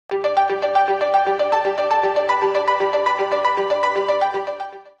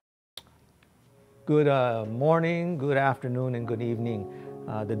Good morning, good afternoon, and good evening.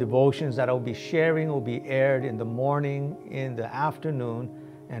 The devotions that I'll be sharing will be aired in the morning, in the afternoon,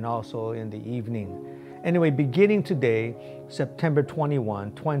 and also in the evening. Anyway, beginning today, September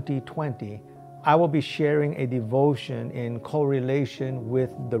 21, 2020, I will be sharing a devotion in correlation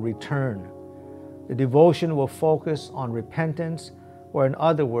with the return. The devotion will focus on repentance, or in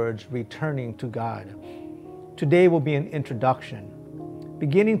other words, returning to God. Today will be an introduction.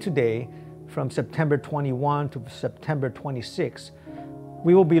 Beginning today, from September 21 to September 26,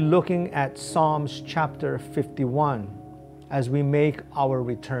 we will be looking at Psalms chapter 51 as we make our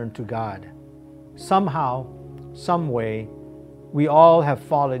return to God. Somehow, some way, we all have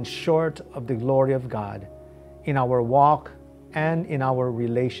fallen short of the glory of God in our walk and in our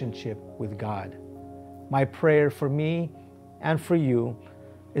relationship with God. My prayer for me and for you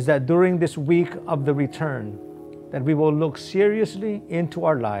is that during this week of the return, that we will look seriously into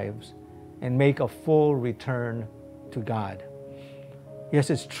our lives and make a full return to God.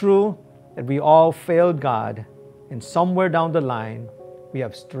 Yes, it's true that we all failed God, and somewhere down the line, we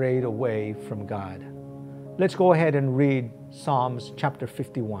have strayed away from God. Let's go ahead and read Psalms chapter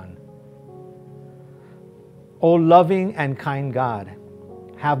 51. O loving and kind God,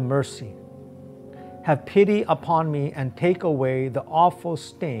 have mercy. Have pity upon me and take away the awful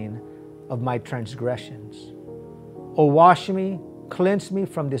stain of my transgressions. O wash me, cleanse me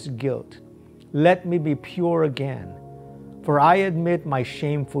from this guilt. Let me be pure again, for I admit my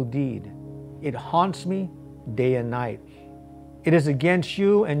shameful deed. It haunts me day and night. It is against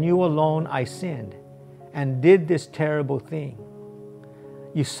you and you alone I sinned and did this terrible thing.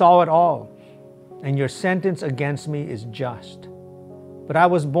 You saw it all, and your sentence against me is just. But I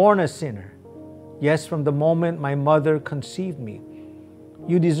was born a sinner. Yes, from the moment my mother conceived me.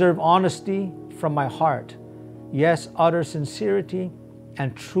 You deserve honesty from my heart. Yes, utter sincerity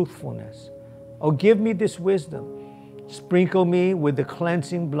and truthfulness. Oh, give me this wisdom. Sprinkle me with the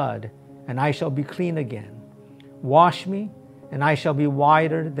cleansing blood, and I shall be clean again. Wash me, and I shall be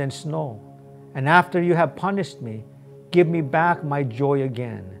whiter than snow. And after you have punished me, give me back my joy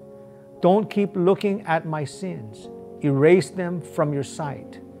again. Don't keep looking at my sins. Erase them from your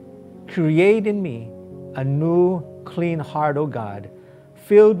sight. Create in me a new, clean heart, O God,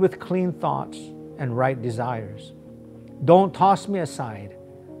 filled with clean thoughts and right desires. Don't toss me aside,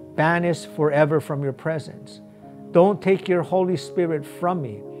 banished forever from your presence. Don't take your Holy Spirit from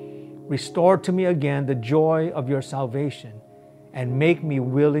me. Restore to me again the joy of your salvation and make me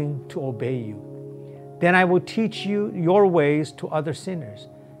willing to obey you. Then I will teach you your ways to other sinners,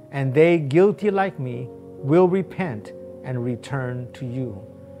 and they, guilty like me, will repent and return to you.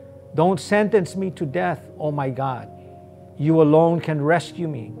 Don't sentence me to death, O my God. You alone can rescue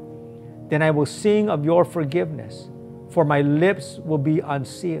me. Then I will sing of your forgiveness, for my lips will be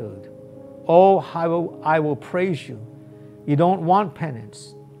unsealed. Oh, how I will praise you. You don't want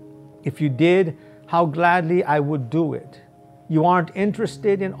penance. If you did, how gladly I would do it. You aren't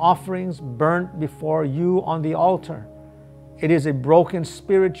interested in offerings burnt before you on the altar. It is a broken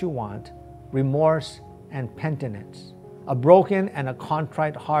spirit you want, remorse and penitence. A broken and a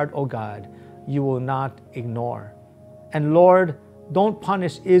contrite heart, O God, you will not ignore. And Lord, don't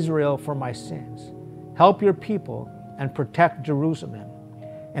punish Israel for my sins. Help your people and protect Jerusalem.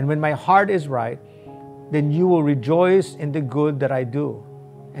 And when my heart is right, then you will rejoice in the good that I do,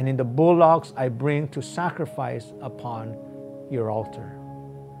 and in the bullocks I bring to sacrifice upon your altar.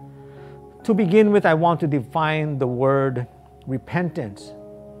 To begin with, I want to define the word repentance,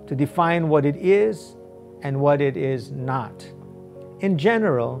 to define what it is and what it is not. In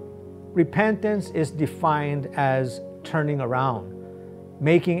general, repentance is defined as turning around,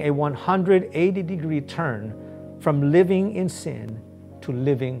 making a 180-degree turn from living in sin to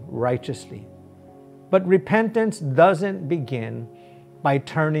living righteously. But repentance doesn't begin by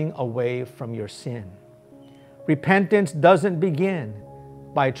turning away from your sin. Repentance doesn't begin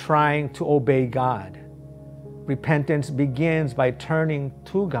by trying to obey God. Repentance begins by turning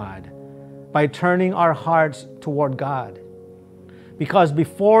to God, by turning our hearts toward God. Because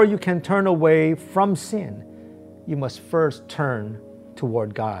before you can turn away from sin, you must first turn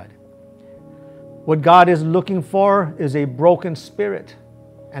toward God. What God is looking for is a broken spirit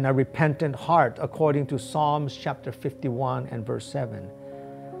and a repentant heart, according to Psalms chapter 51 and verse 7.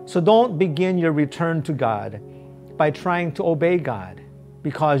 So don't begin your return to God by trying to obey God,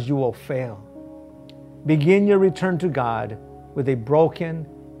 because you will fail. Begin your return to God with a broken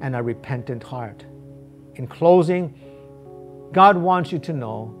and a repentant heart. In closing, God wants you to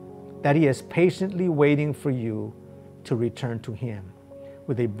know that He is patiently waiting for you to return to Him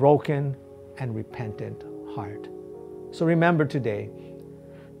with a broken and repentant heart. So remember today,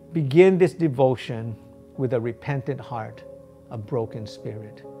 Begin this devotion with a repentant heart, a broken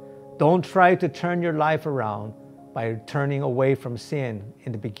spirit. Don't try to turn your life around by turning away from sin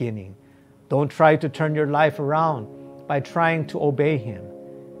in the beginning. Don't try to turn your life around by trying to obey Him.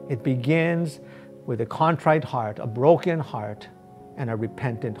 It begins with a contrite heart, a broken heart, and a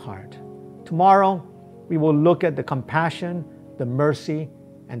repentant heart. Tomorrow, we will look at the compassion, the mercy,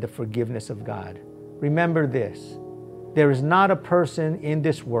 and the forgiveness of God. Remember this: there is not a person in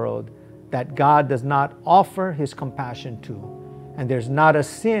this world that God does not offer His compassion to, and there's not a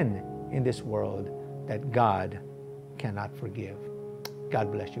sin in this world that God cannot forgive.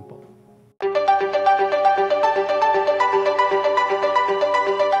 God bless you both.